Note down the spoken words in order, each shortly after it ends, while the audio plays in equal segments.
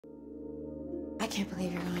can't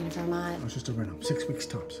believe you're going to Vermont. It's just a rental, 6 weeks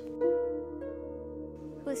tops.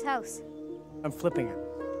 Whose house? I'm flipping it.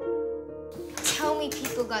 Tell me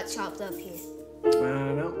people got chopped up here.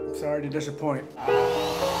 No, sorry to disappoint.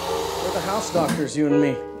 We're the house doctors, you and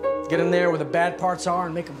me. Get in there where the bad parts are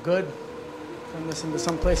and make them good. Turn this into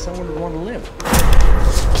someplace someone would want to live.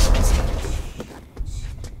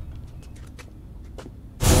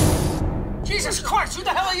 Jesus Christ, who the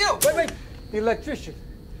hell are you? Wait, the electrician.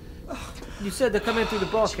 You said they're coming through the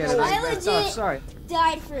bulkhead. I legit sorry.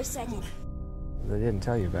 died for a second. They didn't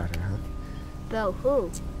tell you about her, huh? Bro, who?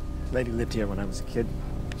 Lady lived here when I was a kid.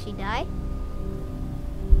 She died?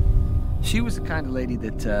 She was the kind of lady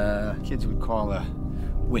that kids would call a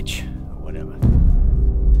witch or whatever.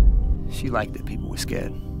 She liked that people were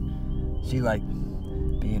scared. She liked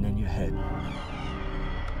being in your head.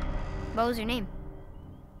 What was her name?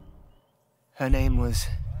 Her name was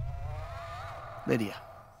Lydia.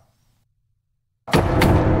 Do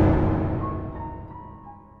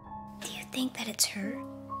you think that it's her?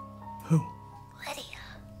 Who? Lydia.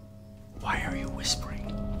 Why are you whispering?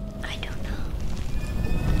 I don't know.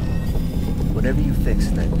 Whatever you fix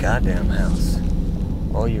in that goddamn house,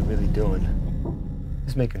 all you're really doing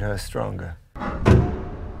is making her stronger.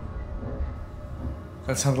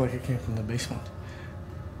 That sounded like it came from the basement.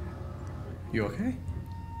 You okay?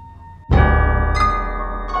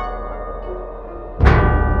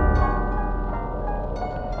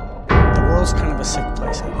 The world's kind of a sick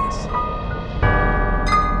place, I guess.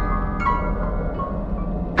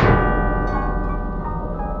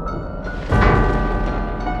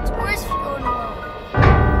 It's worse if you're going alone.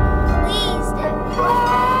 Please, Dad.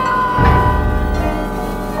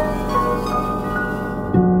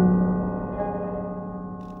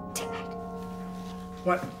 Dad.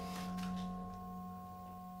 What?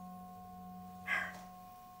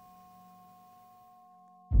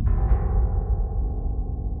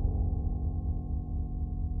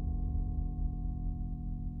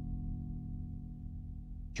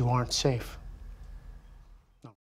 You aren't safe.